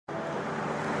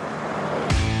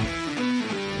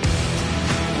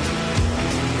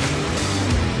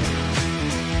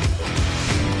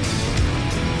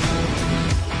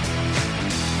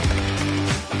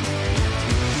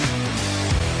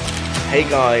Hey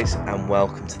guys, and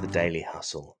welcome to the Daily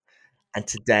Hustle. And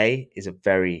today is a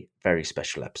very, very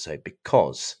special episode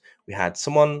because we had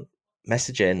someone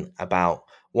message in about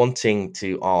wanting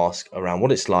to ask around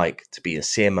what it's like to be a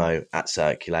CMO at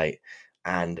Circulate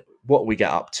and what we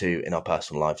get up to in our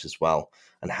personal lives as well,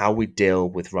 and how we deal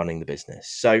with running the business.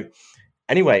 So,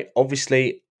 anyway,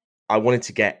 obviously, I wanted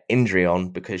to get Indre on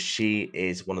because she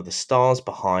is one of the stars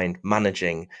behind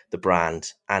managing the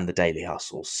brand and the Daily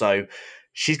Hustle. So,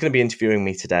 she's going to be interviewing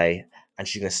me today, and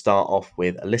she's going to start off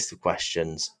with a list of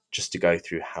questions just to go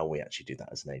through how we actually do that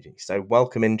as an agency. So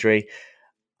welcome, Indre.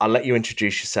 I'll let you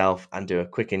introduce yourself and do a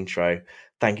quick intro.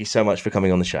 Thank you so much for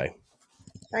coming on the show.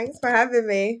 Thanks for having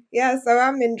me. Yeah, so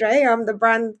I'm Indre. I'm the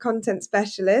brand content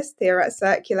specialist here at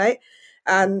Circulate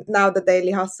and now the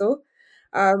Daily Hustle.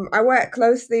 I work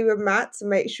closely with Matt to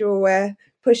make sure we're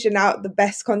pushing out the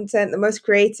best content, the most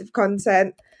creative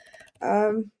content.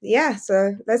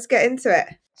 So let's get into it.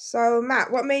 So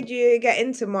Matt, what made you get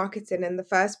into marketing in the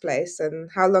first place, and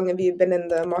how long have you been in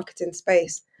the marketing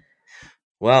space?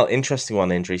 Well, interesting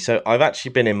one, Indre. So I've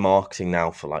actually been in marketing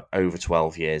now for like over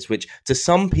 12 years, which to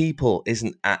some people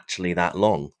isn't actually that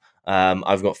long.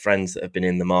 I've got friends that have been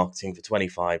in the marketing for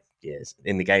 25 years,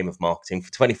 in the game of marketing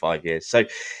for 25 years. So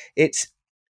it's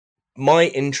my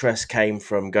interest came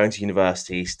from going to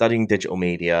university, studying digital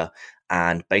media,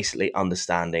 and basically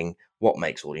understanding what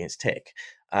makes audience tick.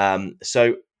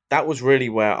 So that was really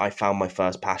where I found my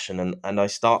first passion. And I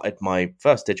started my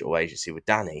first digital agency with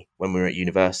Danny when we were at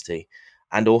university,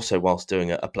 and also whilst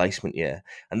doing a placement year.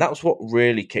 And that was what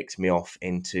really kicked me off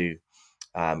into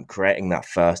creating that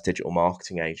first digital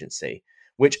marketing agency,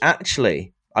 which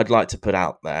actually I'd like to put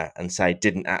out there and say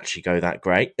didn't actually go that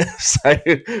great. So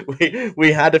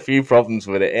we had a few problems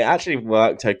with it. It actually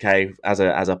worked okay as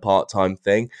a part-time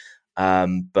thing,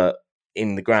 but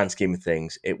in the grand scheme of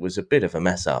things, it was a bit of a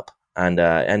mess up, and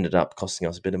ended up costing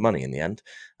us a bit of money in the end.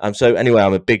 So anyway,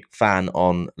 I'm a big fan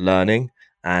on learning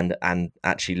and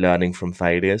actually learning from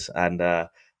failures, and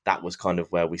that was kind of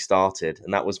where we started,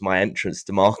 and that was my entrance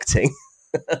to marketing.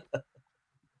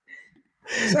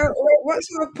 So what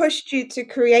sort of pushed you to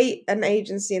create an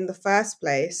agency in the first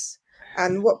place?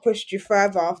 And what pushed you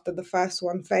further after the first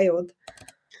one failed?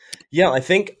 Yeah, I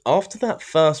think after that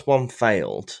first one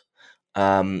failed,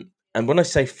 and when I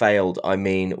say failed, I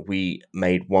mean we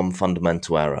made one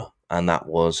fundamental error, and that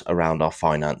was around our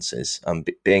finances.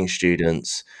 Being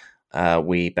students,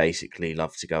 we basically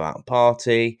love to go out and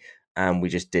party, and we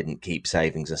just didn't keep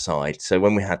savings aside. So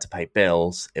when we had to pay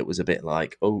bills, it was a bit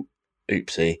like, oh,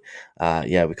 oopsie,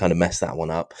 yeah, we kind of messed that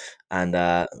one up, and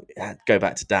had to go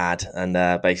back to dad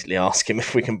and basically ask him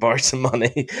if we can borrow some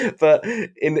money. But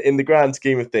in the grand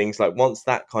scheme of things, like once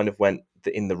that kind of went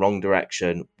in the wrong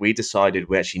direction, we decided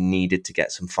we actually needed to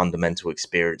get some fundamental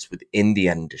experience within the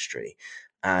industry,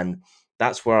 and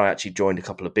that's where I actually joined a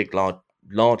couple of big,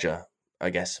 larger, I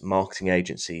guess, marketing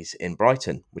agencies in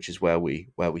Brighton, which is where we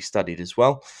studied as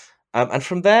well. And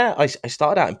from there, I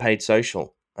started out in paid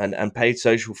social, and paid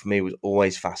social for me was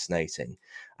always fascinating,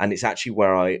 and it's actually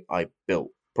where I built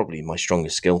probably my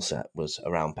strongest skill set was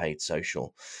around paid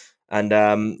social.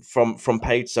 And from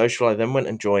paid social, I then went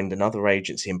and joined another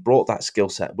agency and brought that skill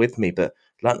set with me, but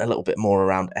learned a little bit more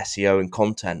around SEO and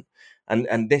content.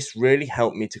 And this really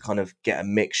helped me to kind of get a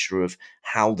mixture of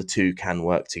how the two can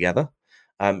work together.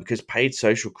 Because paid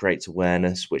social creates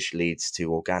awareness, which leads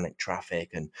to organic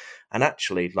traffic and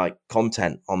actually like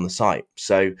content on the site.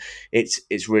 So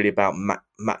it's really about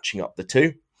matching up the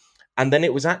two. And then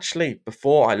it was actually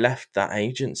before I left that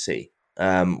agency,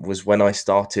 was when I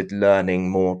started learning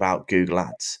more about Google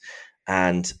Ads,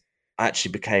 and I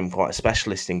actually became quite a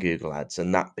specialist in Google Ads,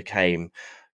 and that became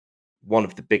one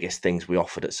of the biggest things we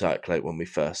offered at Circulate when we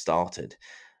first started.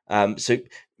 So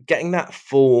getting that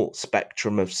full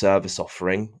spectrum of service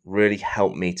offering really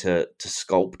helped me to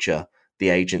sculpture the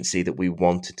agency that we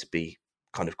wanted to be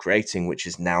kind of creating, which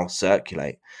is now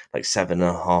Circulate. Like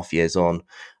 7.5 years on,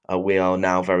 we are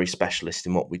now very specialist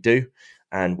in what we do,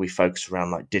 and we focus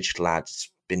around like digital ads.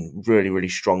 It's been really, really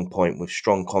strong point with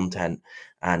strong content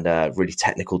and really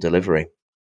technical delivery.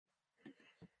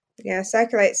 Yeah,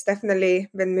 Circulate's definitely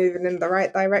been moving in the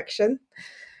right direction.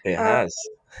 It Uh, has.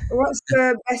 what's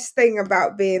the best thing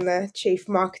about being a chief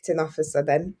marketing officer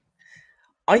then?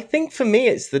 I think for me,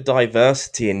 it's the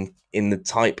diversity in the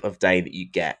type of day that you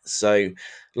get. So,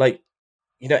 like,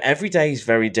 every day is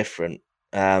very different.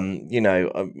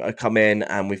 I come in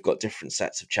and we've got different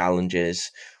sets of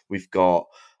challenges. We've got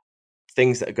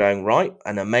things that are going right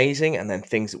and amazing, and then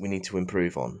things that we need to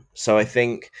improve on. So I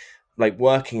think like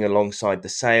working alongside the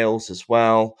sales as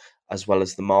well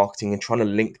as the marketing, and trying to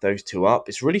link those two up.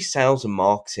 It's really sales and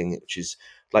marketing, which is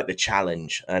like the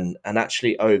challenge, and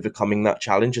actually overcoming that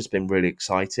challenge has been really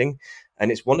exciting.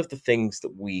 And it's one of the things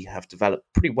that we have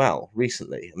developed pretty well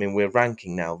recently. I mean, we're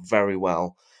ranking now very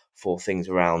well for things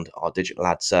around our digital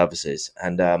ad services,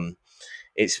 and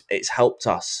it's helped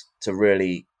us to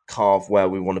really carve where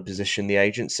we want to position the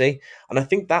agency. And I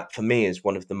think that for me is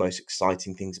one of the most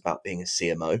exciting things about being a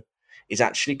CMO, is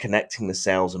actually connecting the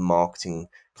sales and marketing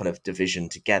kind of division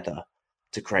together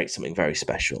to create something very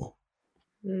special.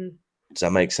 Mm. Does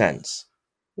that make sense?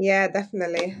 Yeah,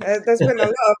 definitely. There's been a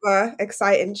lot of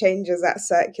exciting changes at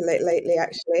Circulate lately,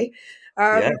 actually.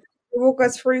 Yeah. Walk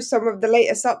us through some of the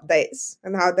latest updates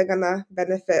and how they're going to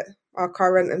benefit our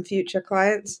current and future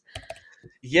clients.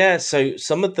 Yeah, so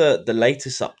some of the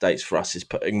latest updates for us is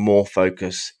putting more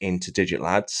focus into digital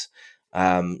ads.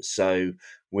 So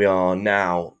we are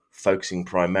now focusing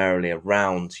primarily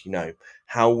around,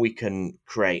 how we can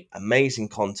create amazing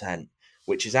content,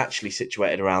 which is actually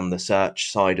situated around the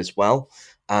search side as well.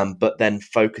 But then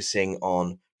focusing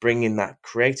on bringing that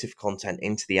creative content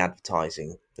into the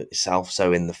advertising itself.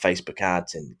 So in the Facebook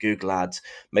ads, in Google ads,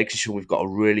 making sure we've got a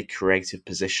really creative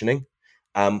positioning.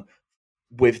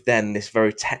 With then this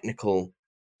very technical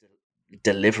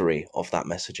delivery of that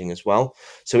messaging as well.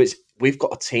 So we've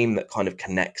got a team that kind of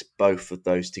connects both of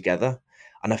those together.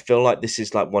 And I feel like this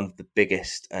is like one of the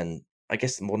biggest and I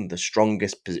guess one of the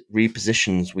strongest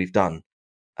repositions we've done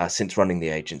since running the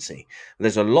agency.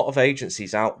 There's a lot of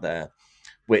agencies out there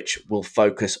which will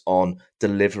focus on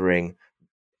delivering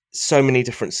so many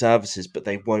different services, but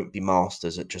they won't be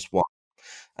masters at just one.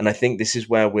 And I think this is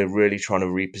where we're really trying to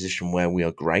reposition where we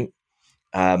are great.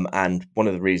 And one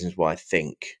of the reasons why I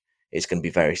think it's going to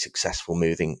be very successful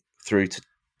moving through to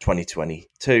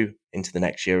 2022 into the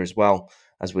next year as well,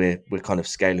 as we're kind of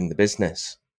scaling the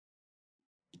business.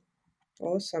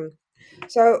 Awesome.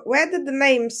 So, where did the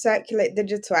name Circulate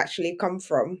Digital actually come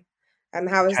from? And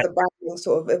how has the branding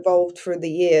sort of evolved through the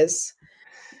years?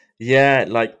 Yeah,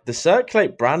 like the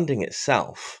Circulate branding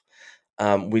itself,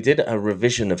 we did a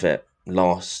revision of it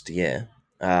last year.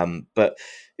 But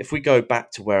if we go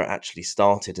back to where it actually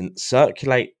started, and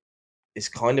Circulate is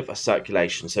kind of a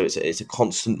circulation, so it's a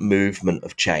constant movement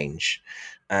of change.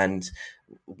 And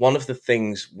one of the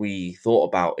things we thought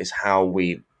about is how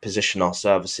we position our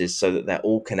services so that they're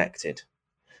all connected,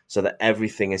 so that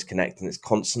everything is connected, it's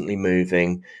constantly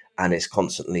moving, and it's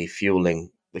constantly fueling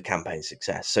the campaign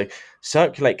success. So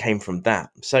Circulate came from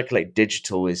that. Circulate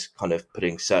Digital is kind of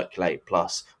putting Circulate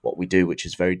plus what we do, which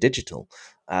is very digital,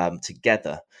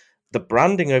 together. The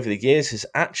branding over the years has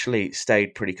actually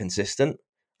stayed pretty consistent.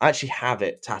 I actually have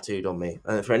it tattooed on me.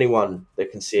 For anyone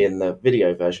that can see in the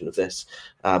video version of this,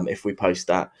 if we post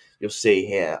that, you'll see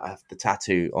here I have the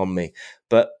tattoo on me.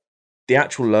 But the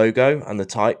actual logo and the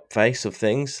typeface of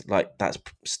things, like that's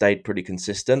stayed pretty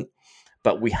consistent,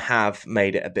 but we have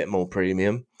made it a bit more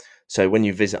premium. So when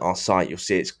you visit our site, you'll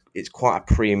see it's quite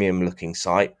a premium looking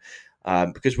site,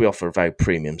 because we offer a very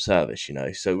premium service,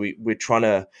 So we're trying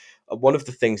to. One of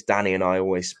the things Danny and I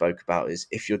always spoke about is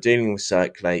if you're dealing with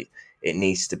Circulate, it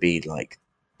needs to be like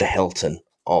the Hilton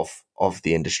of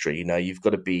the industry. You've got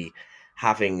to be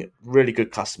having really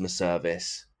good customer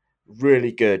service,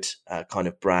 really good kind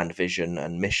of brand vision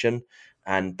and mission.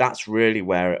 And that's really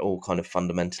where it all kind of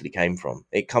fundamentally came from.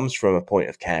 It comes from a point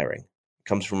of caring. It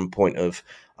comes from a point of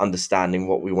understanding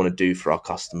what we want to do for our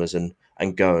customers and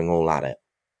going all at it.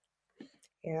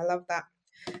 Yeah, I love that.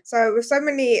 So, with so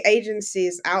many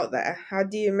agencies out there, how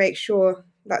do you make sure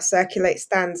that Circulate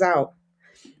stands out?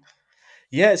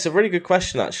 Yeah, it's a really good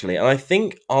question, actually. And I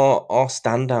think our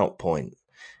standout point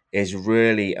is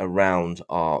really around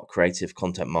our creative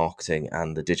content marketing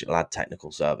and the digital ad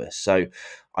technical service. So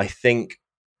I think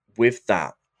with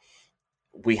that,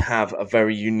 we have a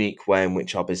very unique way in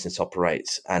which our business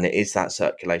operates, and it is that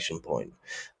circulation point,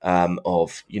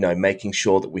 of making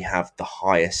sure that we have the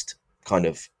highest kind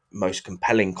of most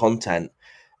compelling content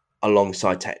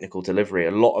alongside technical delivery.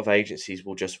 A lot of agencies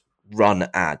will just run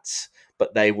ads,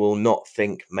 but they will not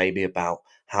think maybe about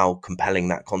how compelling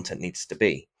that content needs to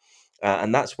be.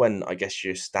 And that's when I guess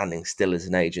you're standing still as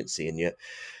an agency. And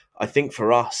I think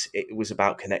for us, it was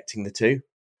about connecting the two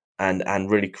and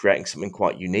really creating something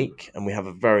quite unique. And we have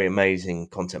a very amazing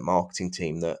content marketing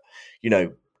team that, you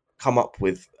know, come up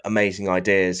with amazing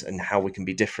ideas and how we can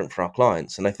be different for our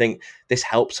clients. And I think this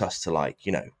helps us to, like,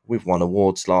 we've won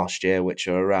awards last year, which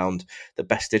are around the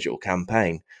best digital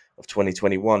campaign of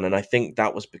 2021. And I think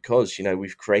that was because,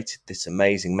 we've created this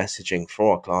amazing messaging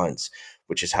for our clients,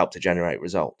 which has helped to generate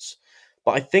results.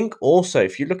 But I think also,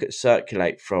 if you look at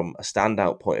Circulate from a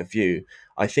standout point of view,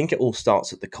 I think it all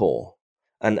starts at the core.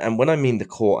 And when I mean the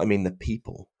core, I mean the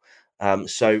people.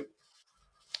 So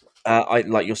I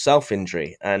like yourself,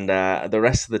 Indre, and the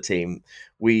rest of the team.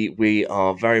 We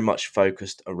are very much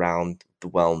focused around the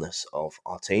wellness of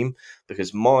our team,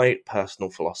 because my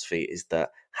personal philosophy is that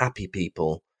happy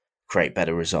people create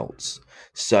better results.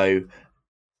 So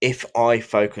if I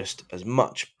focused as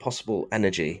much possible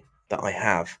energy that I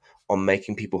have on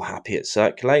making people happy at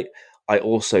Circulate, I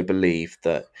also believe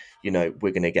that,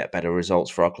 we're going to get better results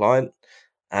for our client.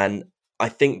 And I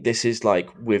think this is like,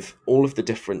 with all of the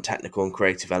different technical and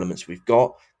creative elements we've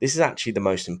got, this is actually the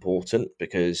most important,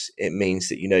 because it means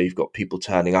that, you've got people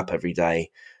turning up every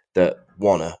day that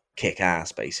want to kick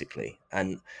ass, basically.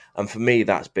 And for me,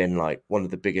 that's been like one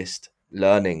of the biggest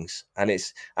learnings. And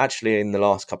it's actually, in the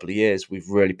last couple of years, we've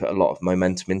really put a lot of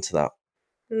momentum into that.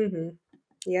 Hmm.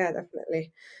 Yeah,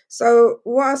 definitely. So,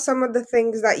 what are some of the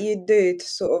things that you do to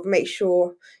sort of make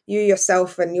sure you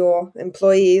yourself and your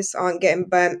employees aren't getting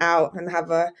burnt out and have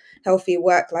a healthy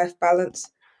work-life balance?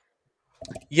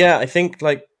 Yeah, I think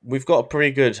like we've got a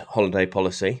pretty good holiday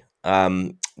policy,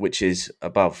 which is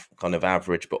above kind of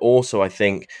average, but also I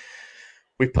think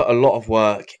we put a lot of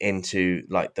work into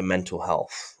like the mental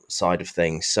health side of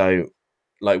things. So,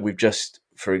 like, we've just,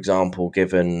 for example,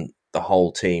 given the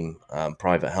whole team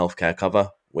private healthcare cover,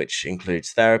 which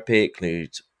includes therapy,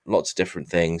 includes lots of different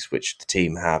things which the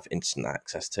team have instant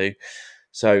access to.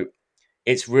 So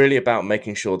it's really about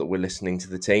making sure that we're listening to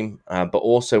the team, but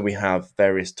also we have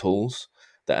various tools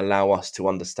that allow us to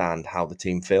understand how the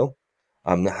team feel,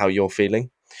 how you're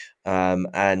feeling,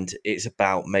 and it's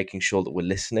about making sure that we're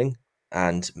listening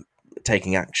and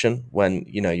taking action when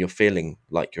you're feeling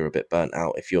like you're a bit burnt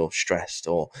out, if you're stressed,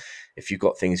 or if you've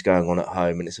got things going on at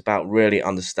home. And it's about really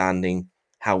understanding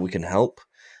how we can help.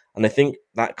 And I think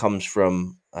that comes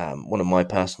from one of my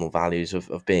personal values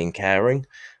of being caring,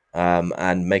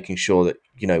 and making sure that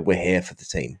we're here for the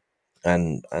team,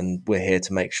 and we're here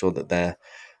to make sure that they're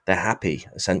happy,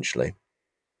 essentially.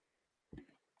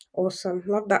 Awesome.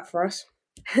 Love that for us.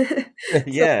 So,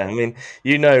 Yeah, I mean,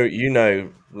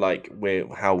 like,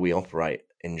 we're how we operate,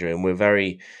 Indra, and we're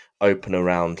very open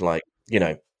around, like,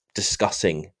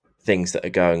 discussing things that are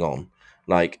going on,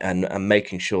 like, and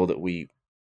making sure that we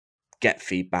get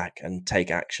feedback and take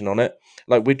action on it.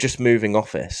 Like, we're just moving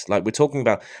office. Like, we're talking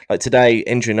about, like, today,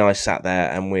 Indra and I sat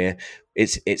there, and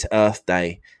it's Earth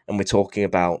Day, and we're talking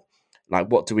about, like,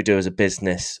 what do we do as a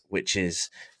business which is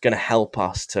going to help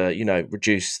us to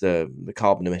reduce the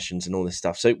carbon emissions and all this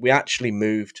stuff. So we actually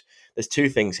moved. There's two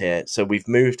things here. So we've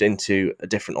moved into a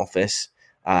different office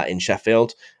in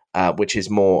Sheffield, which is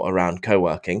more around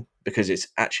co-working, because it's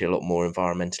actually a lot more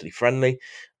environmentally friendly,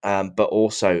 but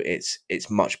also it's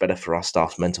much better for our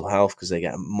staff's mental health, because they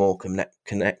get a more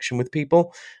connection with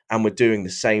people. And we're doing the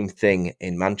same thing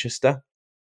in Manchester.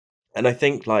 And I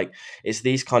think, like, it's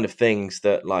these kind of things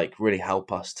that, like, really help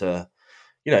us to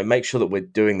make sure that we're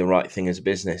doing the right thing as a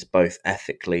business, both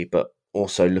ethically but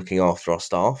also looking after our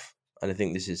staff. And I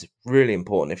think this is really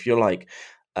important. If you're like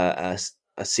a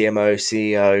CMO,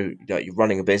 CEO, you're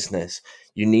running a business,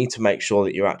 you need to make sure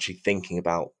that you're actually thinking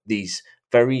about these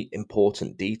very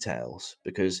important details,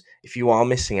 because if you are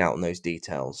missing out on those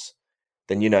details,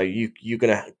 then you're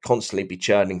going to constantly be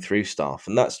churning through stuff,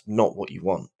 and that's not what you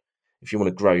want if you want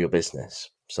to grow your business.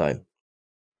 So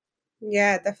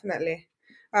yeah, definitely.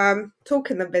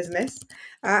 Talking of business,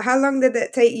 how long did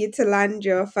it take you to land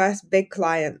your first big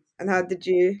client, and how did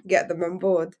you get them on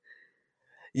board?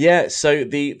 yeah, so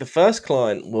the first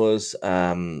client was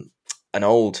an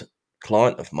old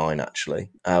client of mine, actually,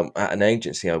 at an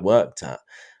agency I worked at.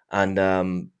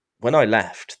 And when I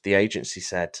left, the agency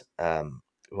said,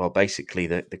 well, basically,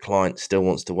 the client still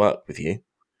wants to work with you.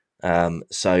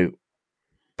 So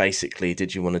basically,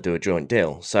 did you want to do a joint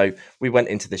deal? So we went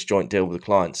into this joint deal with the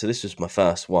client. So this was my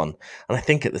first one, and I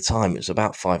think at the time it was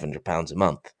about £500 a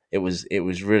month. It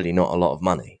was really not a lot of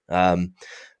money.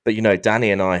 But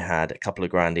Danny and I had a couple of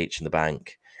grand each in the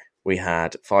bank. We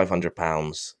had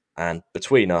 £500, and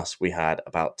between us, we had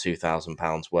about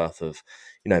 £2,000 worth of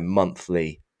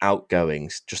monthly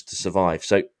outgoings just to survive.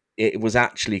 So it was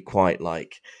actually quite,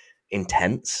 like,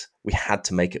 intense. We had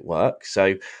to make it work. So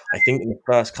I think in the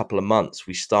first couple of months,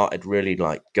 we started really,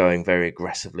 like, going very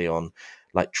aggressively on,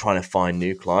 like, trying to find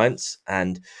new clients.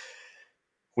 And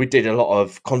we did a lot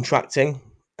of contracting,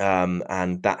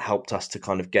 and that helped us to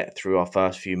kind of get through our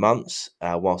first few months,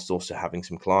 whilst also having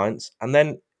some clients. And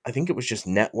then I think it was just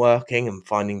networking and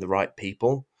finding the right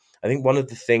people. I think one of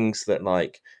the things that,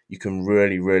 like, you can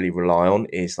really, really rely on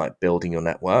is, like, building your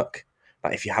network.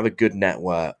 Like, if you have a good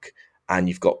network and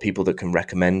you've got people that can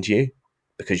recommend you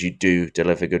because you do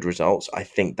deliver good results, I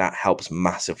think that helps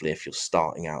massively if you're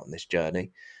starting out in this journey.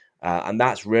 And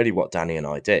that's really what Danny and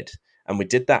I did. And we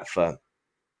did that for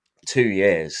 2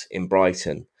 years in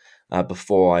Brighton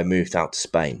before I moved out to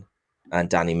Spain, and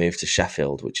Danny moved to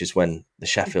Sheffield, which is when the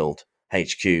Sheffield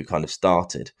HQ kind of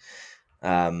started.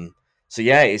 Um, so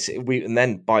yeah, and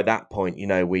then by that point,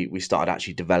 we started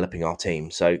actually developing our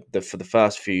team. So for the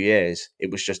first few years,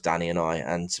 it was just Danny and I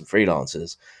and some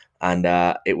freelancers, and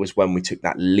it was when we took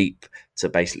that leap to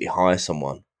basically hire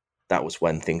someone, that was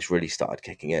when things really started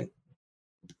kicking in.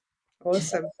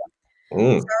 Awesome.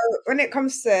 Mm. So when it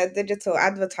comes to digital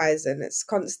advertising, it's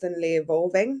constantly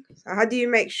evolving. So how do you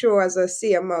make sure as a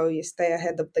CMO you stay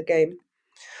ahead of the game?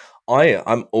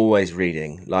 I'm always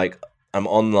reading. Like, I'm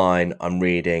online, I'm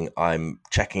reading, I'm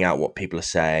checking out what people are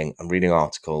saying, I'm reading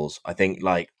articles. I think,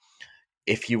 like,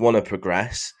 if you want to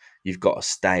progress, you've got to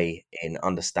stay in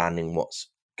understanding what's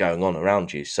going on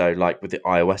around you. So, like with the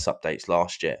iOS updates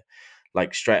last year,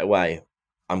 like straight away,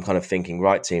 I'm kind of thinking,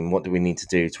 right, team, what do we need to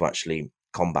do to actually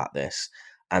combat this?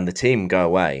 And the team go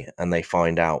away and they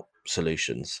find out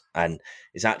solutions. And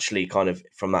it's actually kind of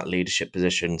from that leadership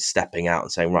position, stepping out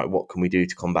and saying, right, what can we do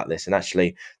to combat this? And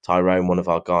actually, Tyrone, one of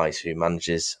our guys who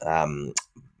manages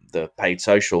the paid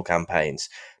social campaigns,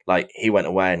 like he went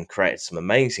away and created some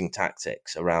amazing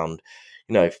tactics around,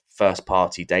 first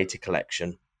party data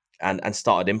collection, and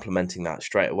started implementing that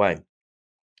straight away.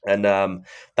 And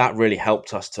that really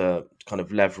helped us to kind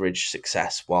of leverage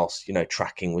success whilst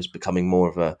tracking was becoming more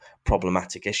of a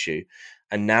problematic issue.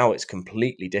 And now it's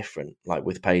completely different. Like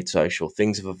with paid social,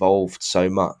 things have evolved so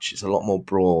much. It's a lot more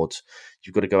broad.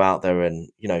 You've got to go out there and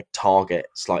target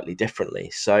slightly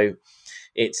differently. So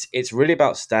it's really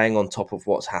about staying on top of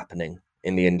what's happening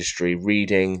in the industry,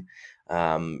 reading,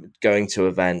 going to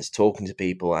events, talking to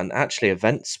people. And actually,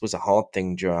 events was a hard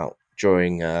thing during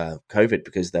COVID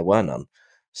because there were none.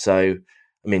 So,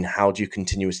 I mean, how do you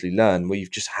continuously learn? Well, you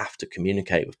just have to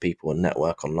communicate with people and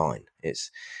network online. It's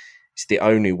the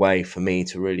only way for me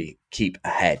to really keep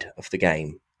ahead of the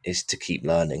game, is to keep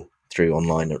learning through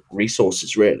online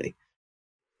resources, really.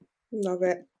 Love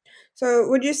it. So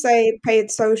would you say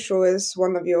paid social is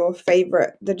one of your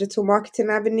favorite digital marketing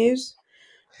avenues,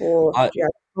 or do I, you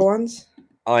have other ones?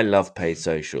 I love paid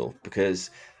social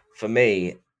because for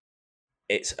me,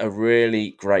 it's a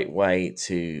really great way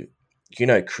to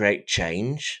create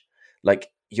change. Like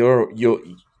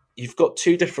you've got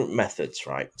two different methods,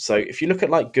 right? So if you look at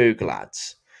like Google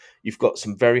ads, you've got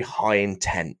some very high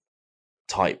intent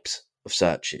types of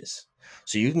searches.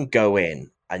 So you can go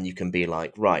in and you can be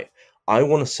like, right, I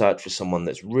want to search for someone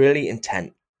that's really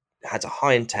intent, has a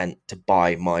high intent to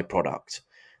buy my product.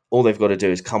 All they've got to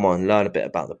do is come on, learn a bit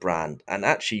about the brand, and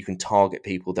actually you can target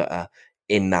people that are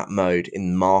in that mode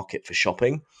in the market for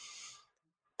shopping.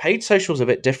 Paid socials a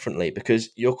bit differently because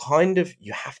you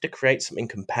have to create something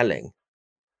compelling,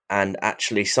 and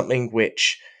actually something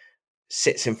which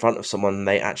sits in front of someone and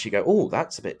they actually go, oh,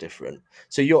 that's a bit different.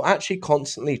 So you're actually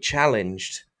constantly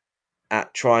challenged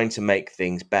at trying to make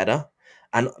things better.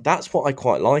 And that's what I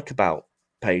quite like about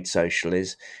paid social,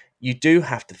 is you do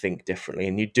have to think differently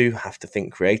and you do have to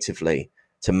think creatively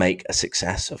to make a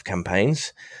success of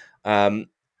campaigns. Um,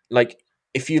 like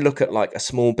if you look at like a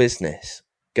small business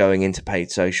going into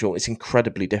paid social, it's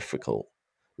incredibly difficult.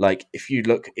 Like if you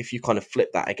kind of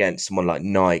flip that against someone like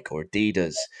Nike or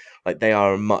Adidas, like they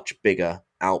are a much bigger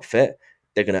outfit.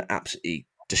 They're going to absolutely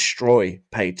destroy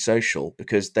paid social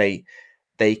because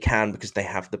because they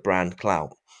have the brand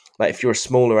clout. Like if you're a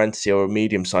smaller entity or a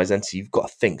medium-sized entity, you've got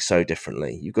to think so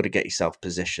differently. You've got to get yourself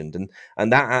positioned,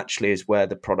 and that actually is where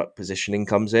the product positioning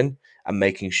comes in, and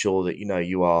making sure that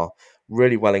you are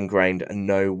really well ingrained and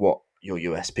know what your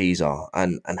USPs are,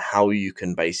 and how you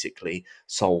can basically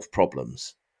solve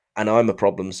problems. And I'm a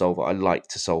problem solver. I like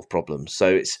to solve problems. So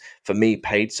it's, for me,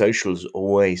 paid social has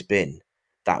always been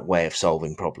that way of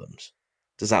solving problems.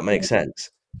 Does that make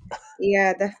sense?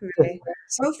 Yeah, definitely.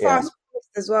 So Yeah. fast paced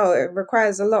as well. It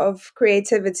requires a lot of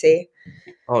creativity.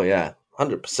 Oh yeah,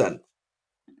 100%.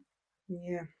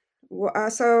 Yeah.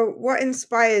 So, what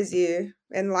inspires you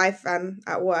in life and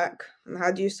at work? And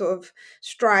how do you sort of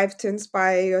strive to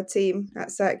inspire your team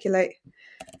at Circulate?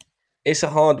 It's a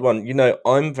hard one.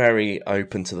 I'm very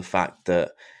open to the fact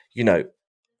that, you know,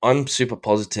 I'm super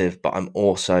positive, but I'm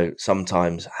also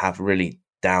sometimes have really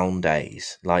down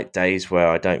days, like days where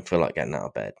I don't feel like getting out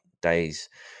of bed, days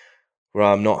where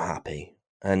I'm not happy.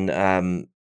 And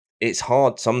it's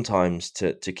hard sometimes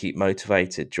to keep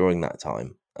motivated during that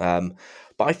time.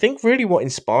 But I think really what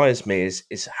inspires me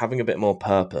is having a bit more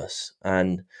purpose.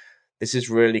 And this has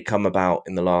really come about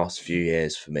in the last few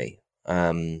years for me,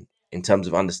 in terms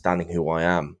of understanding who I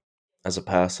am as a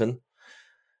person.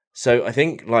 So I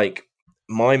think like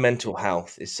my mental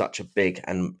health is such a big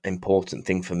and important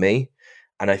thing for me.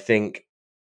 And I think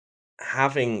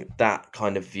having that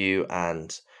kind of view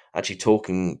and actually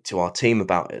talking to our team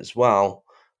about it as well,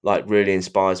 like really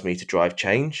inspires me to drive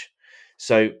change.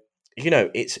 So,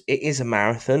 it is a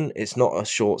marathon. It's not a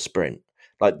short sprint.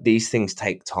 Like these things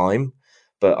take time,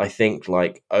 but I think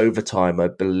like over time, I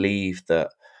believe that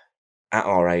at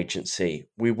our agency,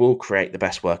 we will create the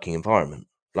best working environment.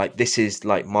 Like this is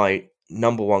like my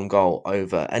number one goal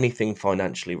over anything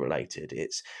financially related.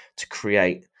 It's to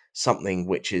create something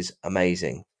which is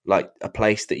amazing, like a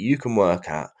place that you can work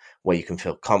at where you can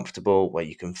feel comfortable, where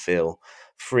you can feel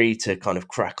free to kind of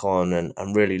crack on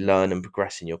and really learn and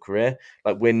progress in your career.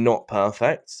 Like we're not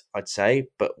perfect, I'd say,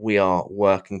 but we are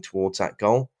working towards that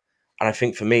goal. And I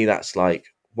think for me, that's like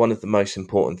one of the most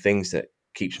important things that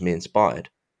keeps me inspired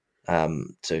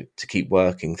to keep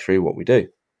working through what we do.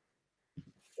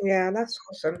 Yeah, that's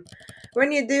awesome.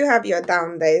 When you do have your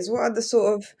down days, what are the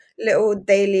sort of little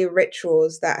daily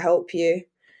rituals that help you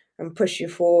and push you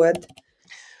forward?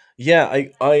 Yeah,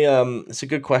 it's a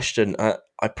good question.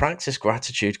 I practice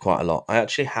gratitude quite a lot. I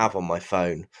actually have on my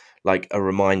phone like a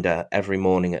reminder every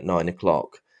morning at 9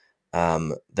 o'clock,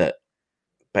 that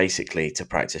basically to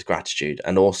practice gratitude,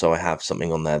 and also I have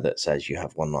something on there that says you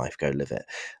have one life, go live it.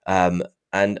 Um,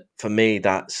 and for me,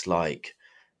 that's like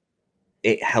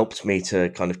it helps me to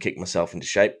kind of kick myself into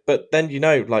shape. But then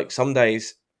like some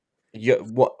days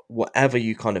whatever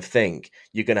you kind of think,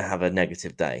 you're going to have a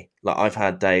negative day. Like I've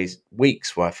had days,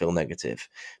 weeks where I feel negative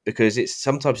because it's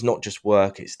sometimes not just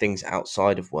work, it's things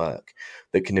outside of work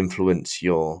that can influence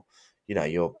your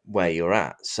where you're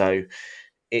at. So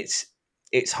it's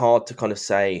it's hard to kind of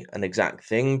say an exact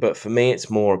thing, but for me it's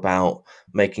more about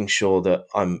making sure that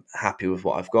I'm happy with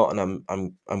what I've got and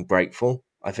I'm grateful.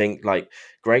 I think like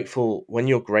grateful when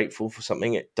you're grateful for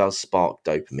something, it does spark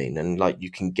dopamine, and like you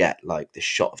can get like this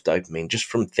shot of dopamine just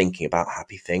from thinking about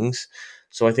happy things.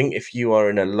 So I think if you are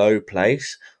in a low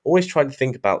place, always try to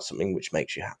think about something which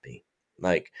makes you happy.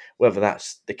 Like whether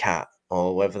that's the cat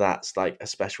or whether that's like a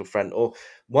special friend, or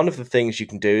one of the things you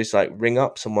can do is like ring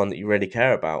up someone that you really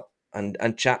care about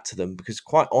and chat to them, because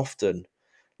quite often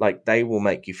like they will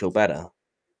make you feel better.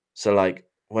 So like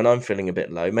when I'm feeling a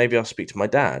bit low, maybe I'll speak to my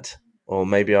dad, or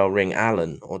maybe I'll ring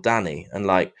Alan or Danny and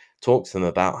like talk to them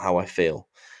about how I feel.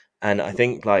 And I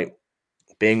think like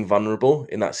being vulnerable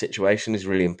in that situation is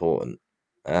really important,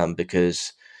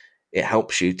 because it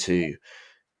helps you to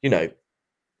you know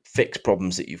fix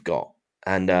problems that you've got,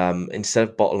 and instead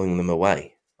of bottling them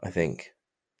away. I think,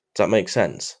 does that make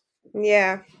sense?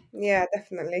 Yeah, yeah,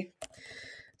 definitely.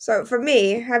 So for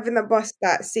me, having a boss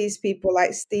that sees people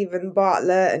like Stephen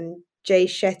Bartlett and Jay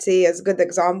Shetty as good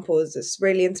examples is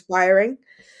really inspiring.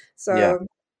 Yeah. So,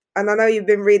 and I know you've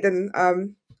been reading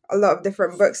a lot of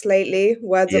different books lately,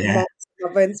 words of Yeah. mouth,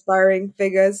 other inspiring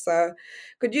figures. So,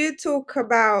 could you talk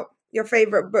about your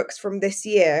favorite books from this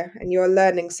year and your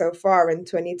learning so far in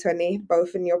 2020,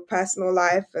 both in your personal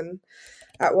life and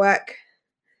at work?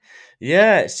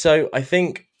 Yeah, so I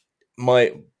think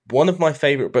my one of my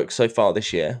favorite books so far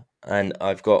this year, and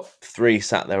I've got three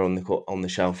sat there on the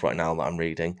shelf right now that I'm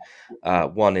reading.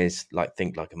 One is like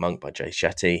Think Like a Monk by Jay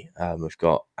Shetty. We've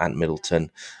got Ant Middleton,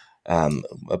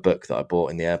 a book that I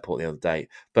bought in the airport the other day.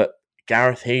 But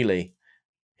Gareth Healy,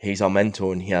 he's our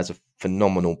mentor, and he has a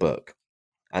phenomenal book.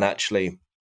 And actually,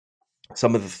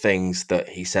 some of the things that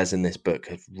he says in this book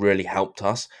have really helped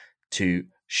us to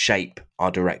shape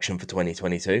our direction for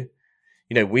 2022.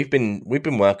 We've been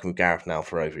working with Gareth now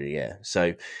for over a year,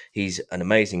 so he's an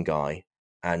amazing guy,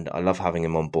 and I love having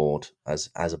him on board as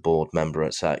a board member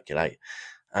at Circulate.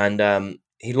 And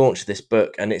he launched this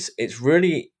book, and it's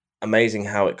really amazing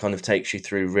how it kind of takes you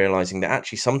through realizing that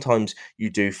actually sometimes you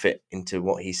do fit into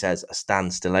what he says a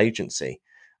standstill agency,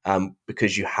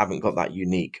 because you haven't got that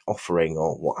unique offering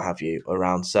or what have you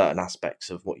around certain aspects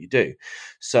of what you do.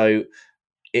 So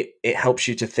it helps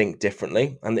you to think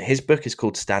differently. And his book is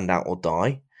called Stand Out or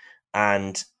Die.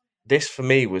 And this for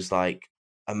me was like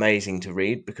amazing to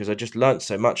read because I just learned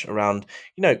so much around,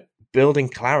 building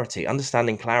clarity,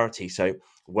 understanding clarity. So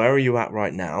where are you at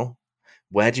right now?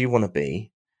 Where do you want to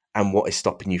be? And what is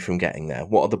stopping you from getting there?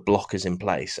 What are the blockers in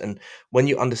place? And when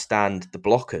you understand the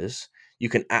blockers, you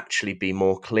can actually be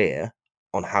more clear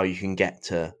on how you can get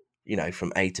to,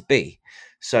 from A to B.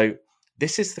 So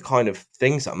this is the kind of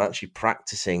things that I'm actually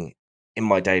practicing in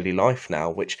my daily life now,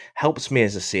 which helps me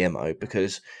as a CMO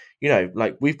because,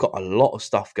 like we've got a lot of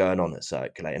stuff going on at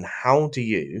Circulate. And how do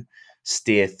you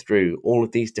steer through all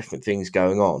of these different things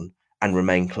going on and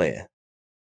remain clear?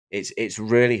 It's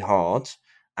really hard,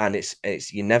 and it's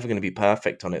you're never going to be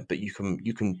perfect on it, but you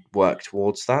can work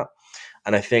towards that.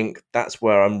 And I think that's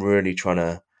where I'm really trying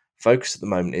to focus at the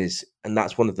moment is, and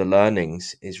that's one of the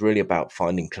learnings, is really about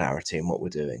finding clarity in what we're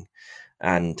doing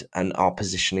and our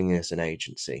positioning as an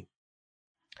agency.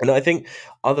 And I think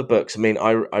other books, I mean,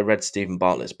 I read Stephen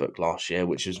Bartlett's book last year,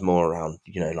 which was more around,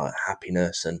 like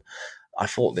happiness. And I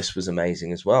thought this was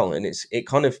amazing as well. And it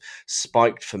kind of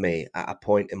spiked for me at a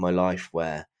point in my life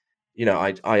where,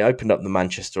 I opened up the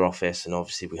Manchester office, and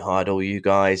obviously we hired all you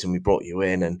guys and we brought you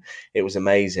in, and it was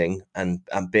amazing. And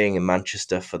being in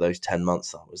Manchester for those 10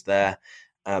 months that I was there.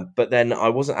 But then I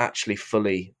wasn't actually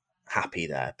fully happy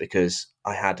there because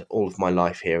I had all of my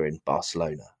life here in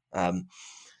Barcelona.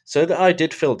 So that I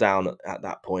did feel down at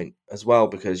that point as well,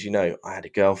 because I had a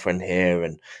girlfriend here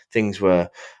and things were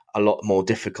a lot more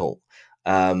difficult,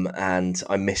 and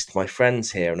I missed my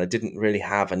friends here, and I didn't really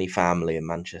have any family in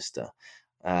Manchester,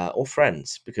 or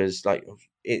friends, because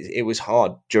it was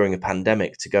hard during a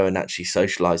pandemic to go and actually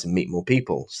socialize and meet more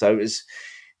people. So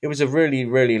it was a really,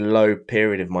 really low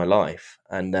period of my life.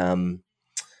 And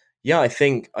yeah, I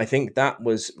think that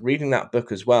was reading that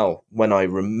book as well when I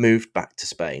moved back to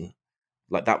Spain.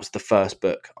 Like, that was the first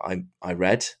book I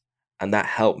read, and that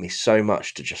helped me so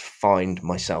much to just find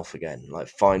myself again, like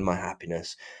find my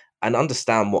happiness and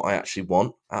understand what I actually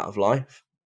want out of life.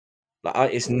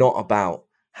 It's not about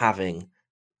having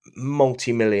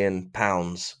multi-million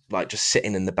pounds like just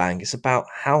sitting in the bank. It's about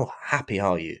how happy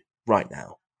are you right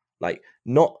now. Like,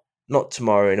 not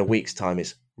tomorrow, in a week's time.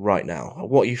 Is right now.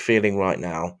 What are you feeling right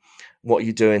now? What are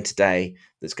you doing today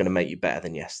that's going to make you better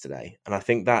than yesterday? And I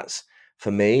think that's,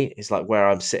 for me, is like where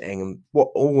I'm sitting, and what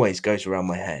always goes around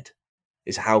my head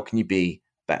is, how can you be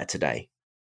better today?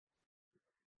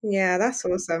 Yeah, that's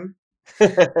awesome.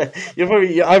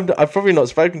 I've probably not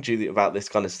spoken to you about this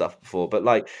kind of stuff before, but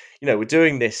we're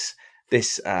doing this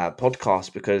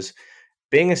podcast because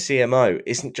being a CMO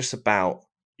isn't just about,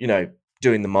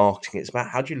 doing the marketing. It's about,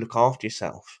 how do you look after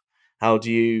yourself? How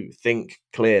do you think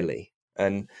clearly?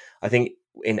 And I think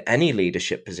in any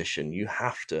leadership position, you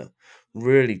have to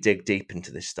really dig deep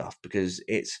into this stuff, because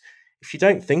if you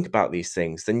don't think about these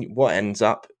things, then what ends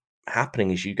up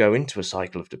happening is you go into a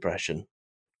cycle of depression.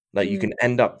 Like, you Mm. can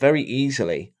end up very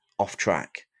easily off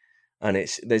track, and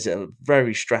there's a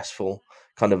very stressful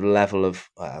kind of level of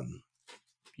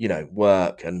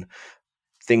work and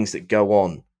things that go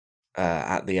on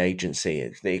at the agency.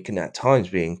 It can at times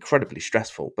be incredibly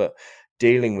stressful, but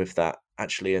dealing with that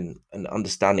actually, and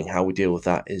understanding how we deal with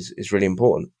that is really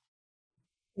important.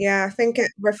 Yeah, I think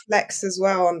it reflects as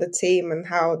well on the team and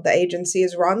how the agency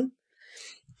is run.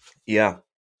 Yeah,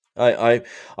 I, I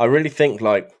I really think,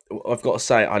 I've got to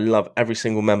say, I love every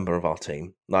single member of our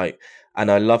team. And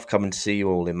I love coming to see you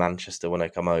all in Manchester when I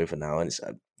come over now. And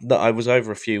I was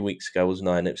over a few weeks ago, wasn't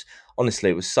I? And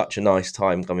it was such a nice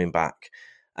time coming back.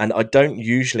 And I don't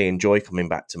usually enjoy coming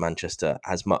back to Manchester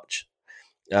as much,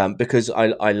 because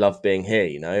I love being here,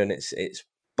 and it's.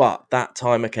 But that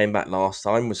time I came back last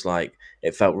time was like,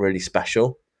 it felt really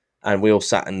special, and we all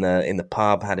sat in the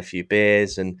pub, had a few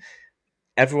beers, and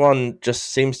everyone just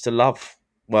seems to love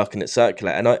working at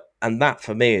Circulate, and that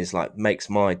for me is like, makes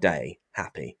my day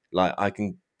happy. Like, I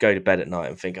can go to bed at night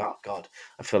and think, oh God,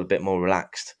 I feel a bit more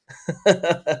relaxed.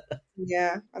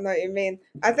 Yeah, I know what you mean.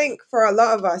 I think for a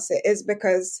lot of us, it is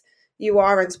because you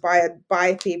are inspired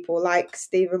by people like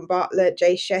Stephen Bartlett,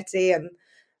 Jay Shetty, and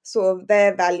sort of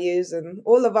their values, and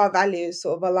all of our values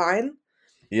sort of align.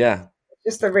 Yeah.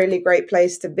 Just a really great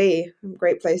place to be, a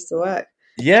great place to work.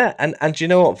 Yeah, and you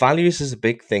know what? Values is a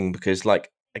big thing, because,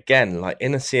 again,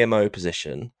 in a CMO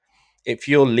position, if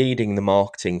you're leading the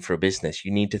marketing for a business,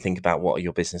 you need to think about, what are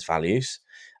your business values,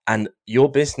 and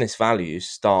your business values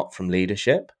start from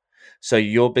leadership. So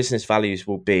your business values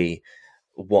will be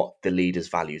what the leader's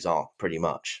values are, pretty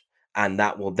much, and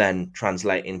that will then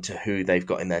translate into who they've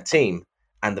got in their team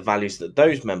and the values that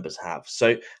those members have.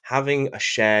 So having a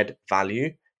shared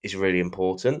value is really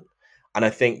important. And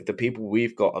I think the people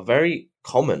we've got are very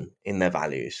common in their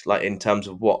values, like in terms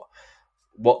of what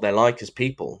they're like as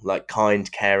people, like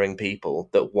kind, caring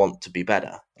people that want to be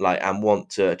better, and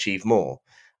want to achieve more.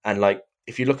 And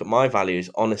if you look at my values,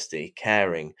 honesty,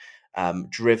 caring,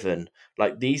 driven,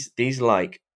 these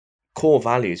core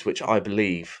values, which I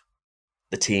believe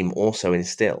the team also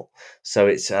instill. So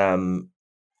it's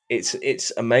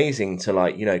amazing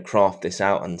to, craft this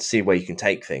out and see where you can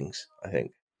take things, I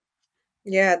think.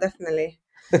 Yeah, definitely.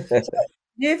 So,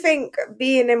 do you think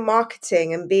being in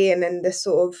marketing and being in this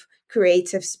sort of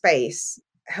creative space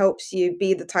helps you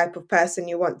be the type of person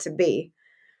you want to be?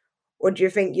 Or do you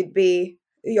think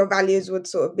your values would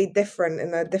sort of be different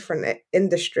in a different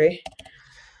industry?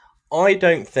 I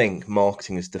don't think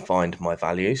marketing has defined my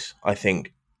values. I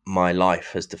think my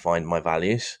life has defined my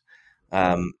values.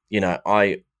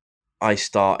 I I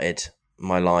started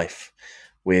my life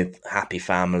with happy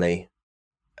family,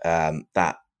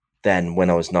 that then when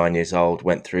I was 9 years old,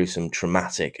 went through some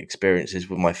traumatic experiences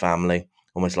with my family,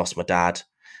 almost lost my dad.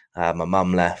 My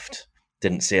mum left,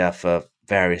 didn't see her for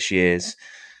various years.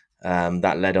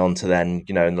 That led on to then,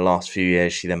 in the last few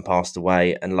years, she then passed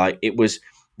away. And like,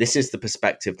 this is the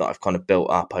perspective that I've kind of built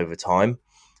up over time.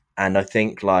 And I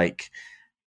think like,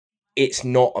 it's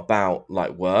not about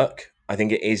like work. I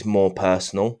think it is more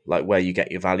personal, like where you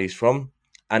get your values from.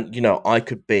 And, I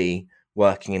could be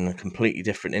working in a completely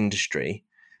different industry,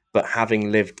 but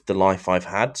having lived the life I've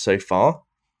had so far,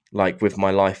 like with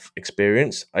my life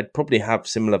experience, I'd probably have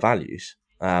similar values.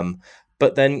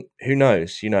 But then who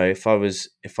knows, if I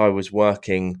was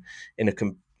working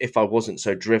if I wasn't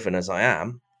so driven as I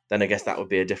am, then I guess that would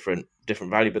be a different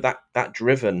value. But that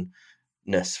driven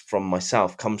from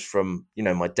myself comes from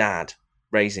my dad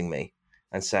raising me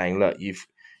and saying, look,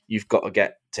 you've got to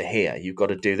get to here, you've got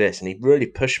to do this. And he really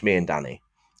pushed me and Danny,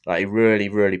 like he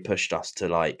really pushed us to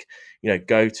like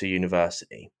go to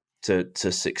university, to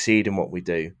succeed in what we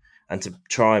do, and to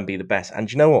try and be the best.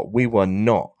 And you know what, we were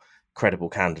not credible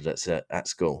candidates at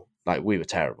school. Like we were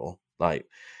terrible. Like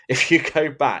if you go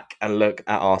back and look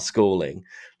at our schooling,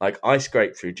 like I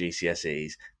scraped through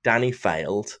GCSEs, Danny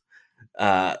failed,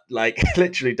 like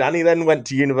literally Danny then went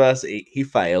to university, he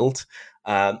failed,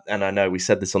 and I know we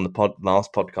said this on the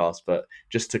last podcast, but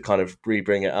just to kind of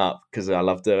bring it up because I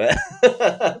love doing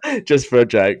it just for a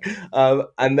joke,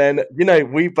 and then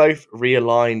we both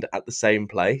realigned at the same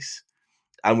place,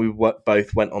 and we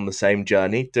both went on the same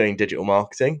journey doing digital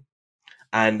marketing.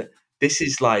 And this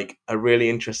is like a really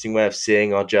interesting way of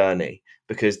seeing our journey,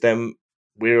 because then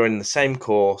we were in the same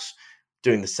course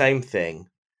doing the same thing.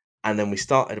 And then we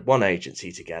started one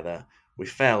agency together. We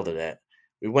failed at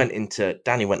it.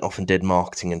 Danny went off and did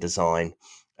marketing and design,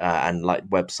 and like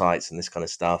websites and this kind of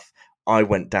stuff. I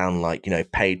went down like,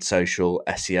 paid social,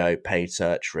 SEO, paid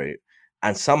search route.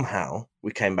 And somehow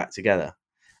we came back together.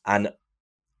 And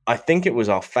I think it was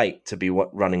our fate to be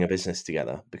running a business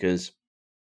together, because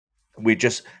we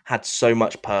just had so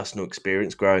much personal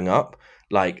experience growing up,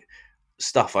 like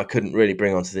stuff I couldn't really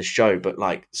bring onto this show, but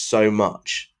like so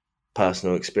much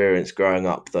personal experience growing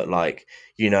up that like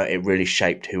it really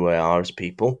shaped who we are as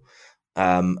people.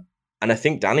 And I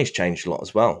think Danny's changed a lot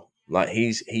as well. Like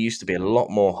he used to be a lot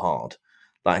more hard,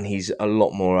 like, and he's a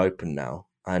lot more open now.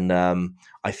 And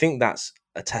I think that's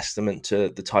a testament to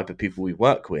the type of people we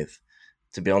work with,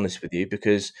 to be honest with you,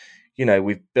 because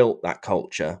we've built that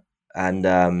culture,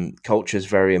 and culture is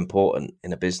very important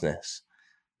in a business.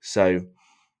 So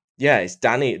yeah, it's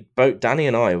Danny. Both Danny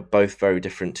and I are both very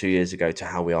different 2 years ago to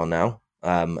how we are now,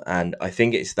 and I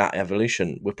think it's that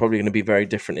evolution. We're probably going to be very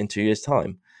different in 2 years'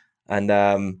 time,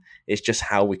 and it's just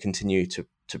how we continue to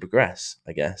progress,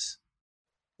 I guess.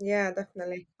 Yeah,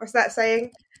 definitely. What's that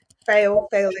saying? Fail,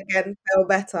 fail again, fail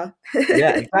better.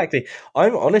 Yeah, exactly.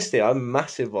 I'm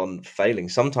massive on failing.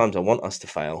 Sometimes I want us to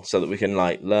fail so that we can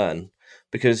like learn,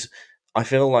 because I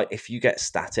feel like if you get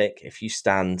static, if you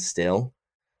stand still,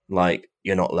 like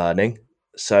you're not learning.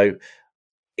 So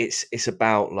it's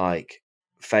about like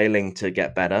failing to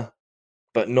get better,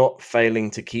 but not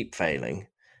failing to keep failing.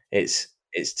 It's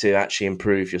to actually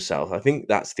improve yourself. I think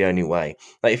that's the only way.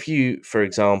 Like if you, for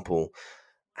example,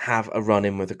 have a run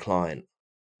in with a client,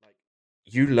 like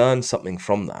you learn something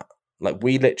from that. Like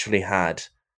we literally had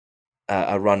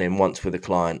a run in once with a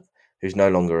client who's no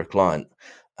longer a client,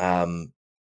 um,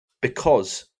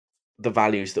 because the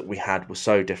values that we had were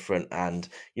so different, and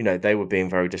they were being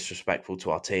very disrespectful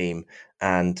to our team,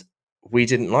 and we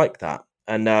didn't like that.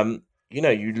 And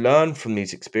you learn from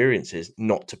these experiences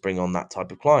not to bring on that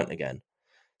type of client again.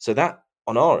 So that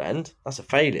on our end, that's a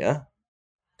failure,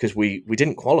 because we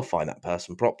didn't qualify that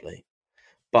person properly.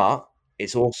 But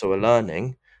it's also a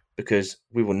learning, because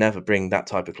we will never bring that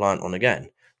type of client on again.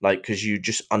 Like, because you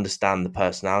just understand the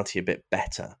personality a bit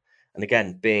better. And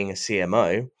again, being a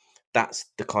CMO, that's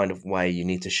the kind of way you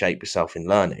need to shape yourself in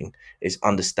learning, is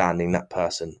understanding that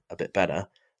person a bit better,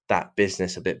 that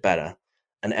business a bit better.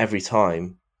 And every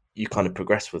time you kind of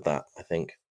progress with that, I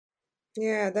think.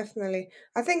 Yeah, definitely.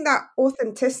 I think that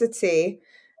authenticity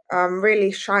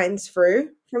really shines through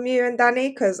from you and Danny,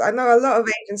 because I know a lot of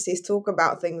agencies talk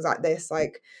about things like this,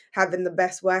 like having the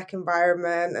best work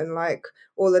environment and like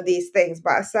all of these things,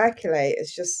 but at Circulate, it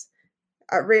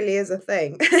really is a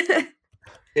thing.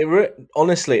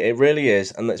 Honestly, it really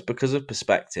is. And that's because of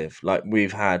perspective. Like,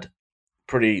 we've had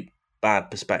pretty bad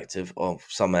perspective of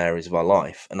some areas of our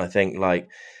life. And I think, like,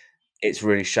 it's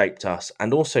really shaped us,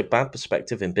 and also bad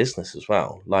perspective in business as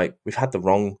well. Like we've had the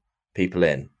wrong people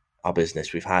in, our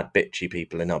business. We've had bitchy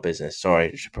people in our business.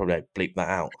 Sorry, I should probably bleep that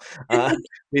out. Uh,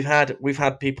 we've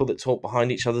had people that talk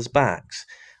behind each other's backs.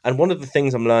 And one of the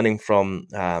things I'm learning from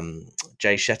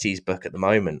Jay Shetty's book at the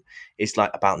moment is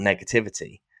like about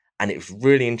negativity, and it's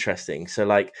really interesting. So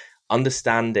like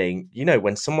understanding,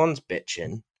 when someone's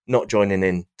bitching, not joining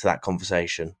in to that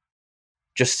conversation,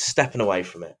 just stepping away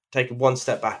from it, taking one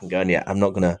step back and going, yeah,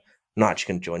 not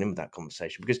actually gonna join in with that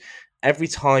conversation, because every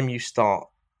time you start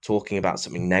talking about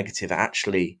something negative, it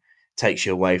actually takes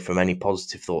you away from any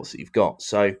positive thoughts that you've got.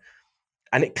 So,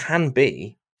 and it can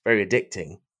be very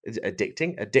addictive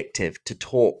to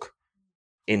talk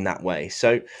in that way.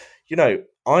 So,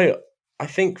 I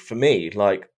think for me,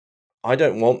 like, I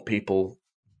don't want people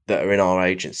that are in our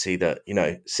agency that,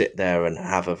 sit there and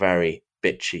have a very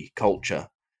bitchy culture.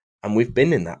 And we've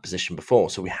been in that position before,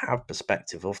 so we have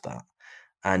perspective of that.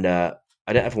 And I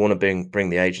don't ever want to bring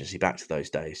the agency back to those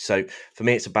days. So for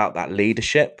me, it's about that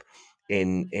leadership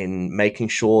in making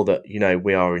sure that,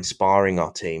 we are inspiring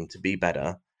our team to be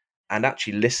better and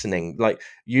actually listening. Like,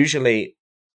 usually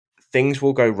things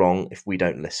will go wrong if we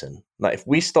don't listen. Like, if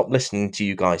we stop listening to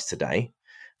you guys today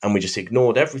and we just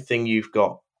ignored everything you've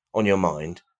got on your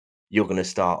mind, you're going to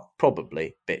start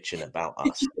probably bitching about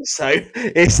us. So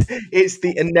it's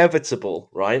the inevitable,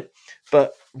 right?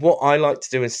 But what I like to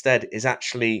do instead is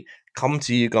actually come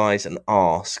to you guys and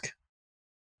ask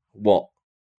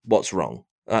what's wrong.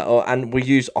 And we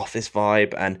use Office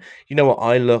Vibe, and you know what?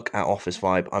 I look at Office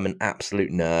Vibe. I'm an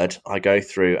absolute nerd. I go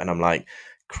through and I'm like,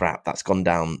 crap, that's gone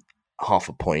down half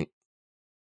a point.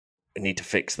 We need to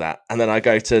fix that. And then I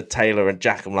go to Taylor and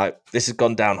Jack. I'm like, this has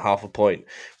gone down half a point.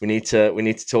 We need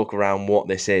to talk around what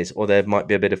this is, or there might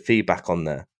be a bit of feedback on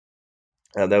there.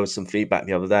 There was some feedback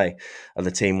the other day, and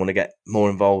the team want to get more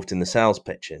involved in the sales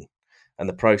pitching and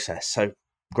the process. So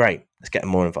great, let's get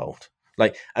them more involved.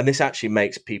 Like, and this actually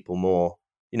makes people more,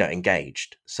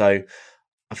 engaged. So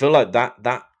I feel like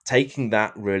that taking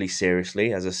that really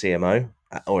seriously as a CMO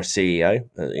or a CEO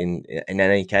in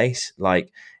any case,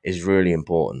 like, is really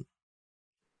important.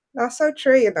 That's so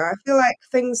true, I feel like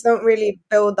things don't really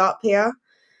build up here.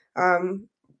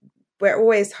 We're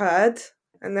always heard,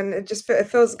 and then it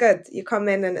feels good. You come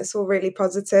in and it's all really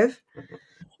positive.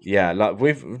 Yeah, like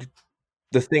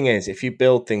the thing is, if you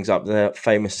build things up, the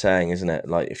famous saying, isn't it?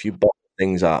 Like, if you bottle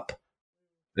things up,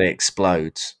 it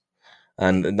explodes.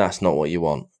 And that's not what you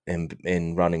want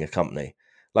in running a company.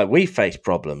 Like, we face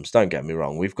problems, don't get me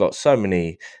wrong. We've got so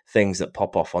many things that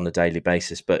pop off on a daily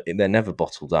basis, but they're never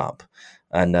bottled up.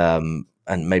 And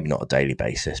maybe not a daily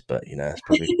basis, but it's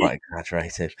probably quite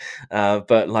exaggerated.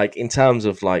 But like, in terms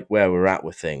of like where we're at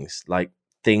with things, like,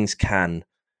 things can,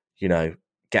 get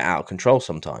out of control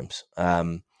sometimes.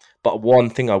 But one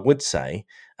thing I would say,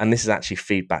 and this is actually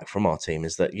feedback from our team,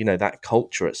 is that, that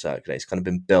culture at Circulate has kind of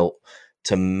been built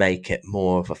to make it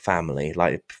more of a family.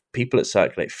 Like, people at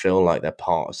Circulate feel like they're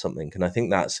part of something. And I think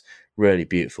that's really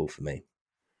beautiful for me.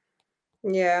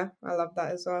 Yeah, I love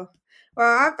that as well. Well,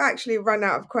 I've actually run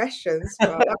out of questions,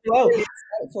 but that was Well, really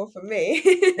insightful for me.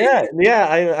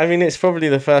 yeah. I mean, it's probably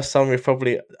the first time we've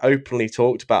probably openly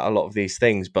talked about a lot of these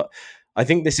things, but I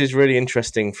think this is really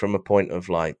interesting from a point of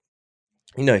like,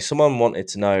 someone wanted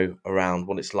to know around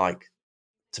what it's like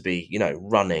to be,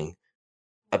 running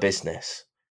a business,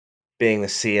 being the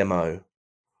CMO.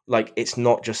 Like, it's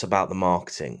not just about the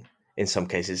marketing. In some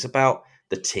cases, it's about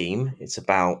the team. It's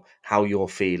about how you're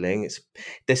feeling.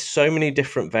 There's so many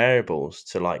different variables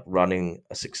to like running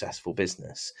a successful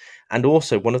business. And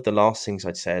also, one of the last things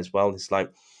I'd say as well is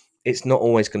like, it's not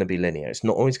always going to be linear. It's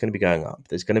not always going to be going up.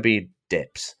 There's going to be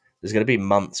dips. There's going to be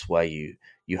months where you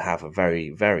have a very,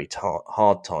 very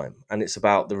hard time, and it's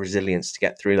about the resilience to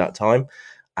get through that time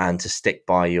and to stick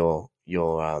by your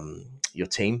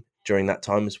team during that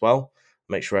time as well.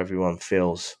 Make sure everyone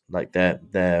feels like they're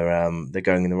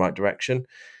going in the right direction,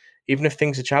 even if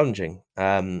things are challenging.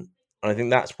 And I think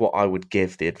that's what I would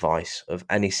give the advice of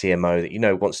any CMO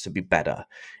that wants to be better,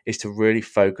 is to really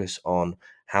focus on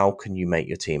how can you make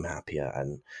your team happier,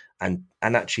 and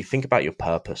actually think about your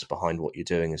purpose behind what you're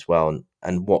doing as well,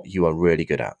 and what you are really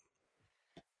good at.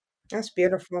 That's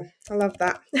beautiful. I love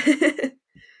that.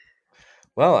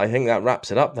 Well, I think that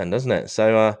wraps it up then, doesn't it?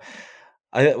 So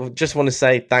I just want to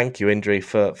say thank you, Indre,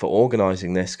 for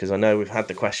organising this, because I know we've had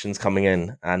the questions coming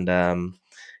in, and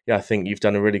yeah, I think you've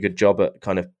done a really good job at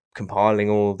kind of compiling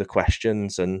all the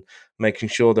questions and making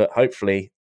sure that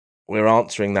hopefully we're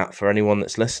answering that for anyone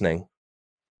that's listening.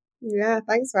 Yeah,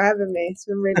 thanks for having me. It's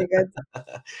been really good.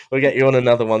 We'll get you on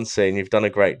another one soon. You've done a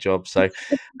great job. So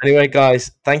anyway, guys,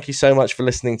 thank you so much for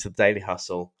listening to the Daily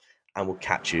Hustle, and we'll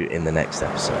catch you in the next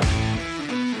episode.